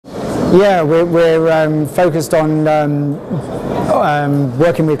Yeah, we're focused on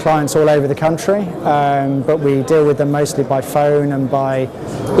working with clients all over the country, but we deal with them mostly by phone and by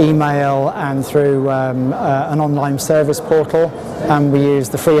email and through an online service portal, and we use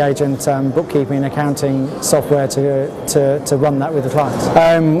the FreeAgent bookkeeping and accounting software to run that with the clients.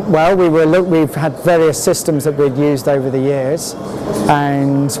 Well, we've had various systems that we'd used over the years,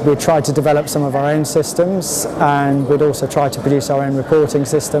 and we tried to develop some of our own systems, and we'd also tried to produce our own reporting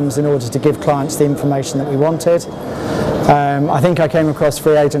systems in order to give clients the information that we wanted. I think I came across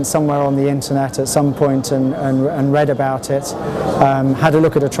FreeAgent somewhere on the internet at some point and read about it, had a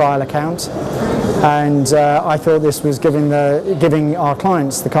look at a trial account, and I thought this was giving our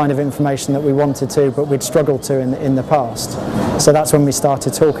clients the kind of information that we wanted to, but we'd struggled to in the past. So that's when we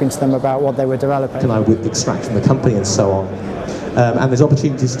started talking to them about what they were developing. Can I extract from the company and so on? And there's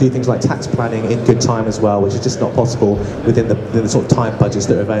opportunities to do things like tax planning in good time as well, which is just not possible within the sort of time budgets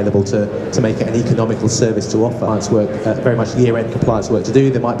that are available to make it an economical service to offer. Clients work very much year-end compliance work to do.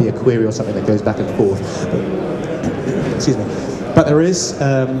 There might be a query or something that goes back and forth. Excuse me. But there is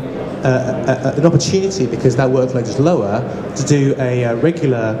an opportunity, because that workload is lower, to do a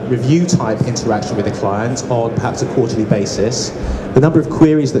regular review type interaction with the client on perhaps a quarterly basis. The number of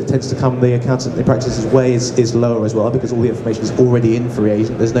queries that tends to come the accountant in practice's way is lower as well, because all the information is already in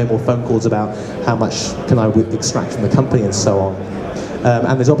FreeAgent. There's no more phone calls about how much can I extract from the company and so on.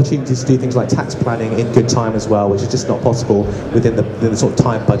 And there's opportunities to do things like tax planning in good time as well, which is just not possible within the sort of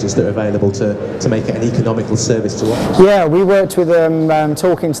time budgets that are available to make it an economical service to offer. Yeah, we worked with them,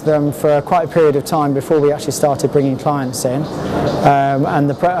 talking to them for quite a period of time before we actually started bringing clients in, and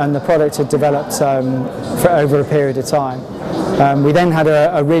the product had developed for over a period of time. We then had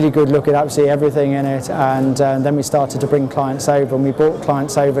a really good look at absolutely everything in it, and then we started to bring clients over, and we brought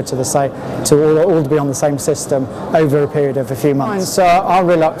clients over to all to be on the same system over a period of a few months. Clients are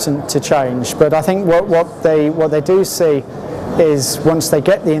reluctant to change, but I think what they do see is once they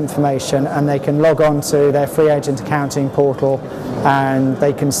get the information and they can log on to their FreeAgent accounting portal and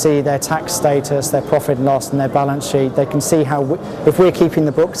they can see their tax status, their profit and loss and their balance sheet, they can see how, if we're keeping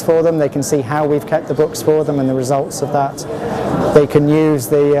the books for them, they can see how we've kept the books for them and the results of that. They can use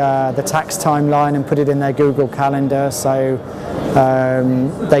the tax timeline and put it in their Google Calendar, so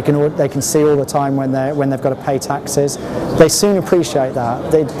they can see all the time when they've got to pay taxes. They soon appreciate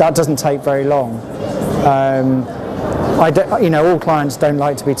that. That doesn't take very long. All clients don't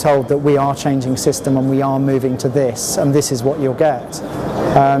like to be told that we are changing system and we are moving to this and this is what you'll get.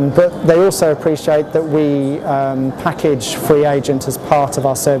 But they also appreciate that we package FreeAgent as part of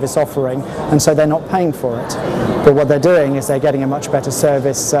our service offering, and so they're not paying for it. But what they're doing is they're getting a much better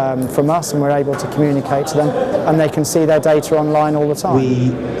service from us, and we're able to communicate to them, and they can see their data online all the time.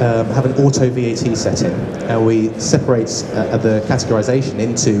 We have an auto VAT setting, and we separate the categorization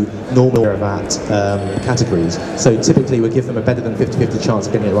into normal VAT categories. So typically we give them a better than 50-50 chance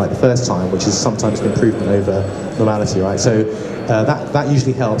of getting it right the first time, which is sometimes an improvement over normality, right? So that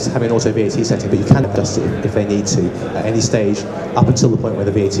usually helps, having an auto VAT setting, but you can adjust it if they need to at any stage up until the point where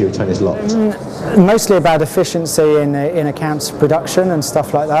the VAT return is locked. Mostly about efficiency in accounts production and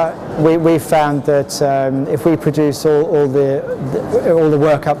stuff like that. We've found that if we produce all the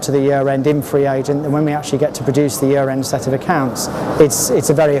work up to the year end in FreeAgent, then when we actually get to produce the year end set of accounts, it's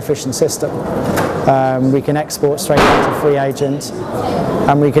a very efficient system. We can export straight into FreeAgent,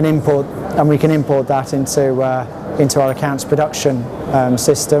 and we can import that into our accounts production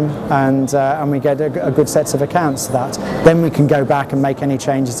system, and we get a good set of accounts to that. Then we can go back and make any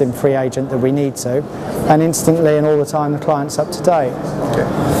changes in FreeAgent that we need to, and instantly and all the time the client's up to date.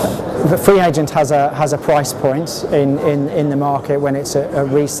 The FreeAgent has a price point in the market when it's a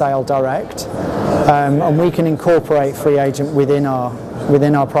resale direct, and we can incorporate FreeAgent within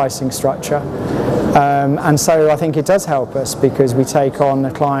our pricing structure. And so I think it does help us, because we take on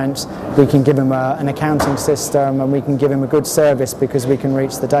the client, we can give them an accounting system, and we can give them a good service because we can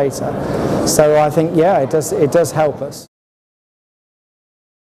reach the data. So I think, yeah, it does help us.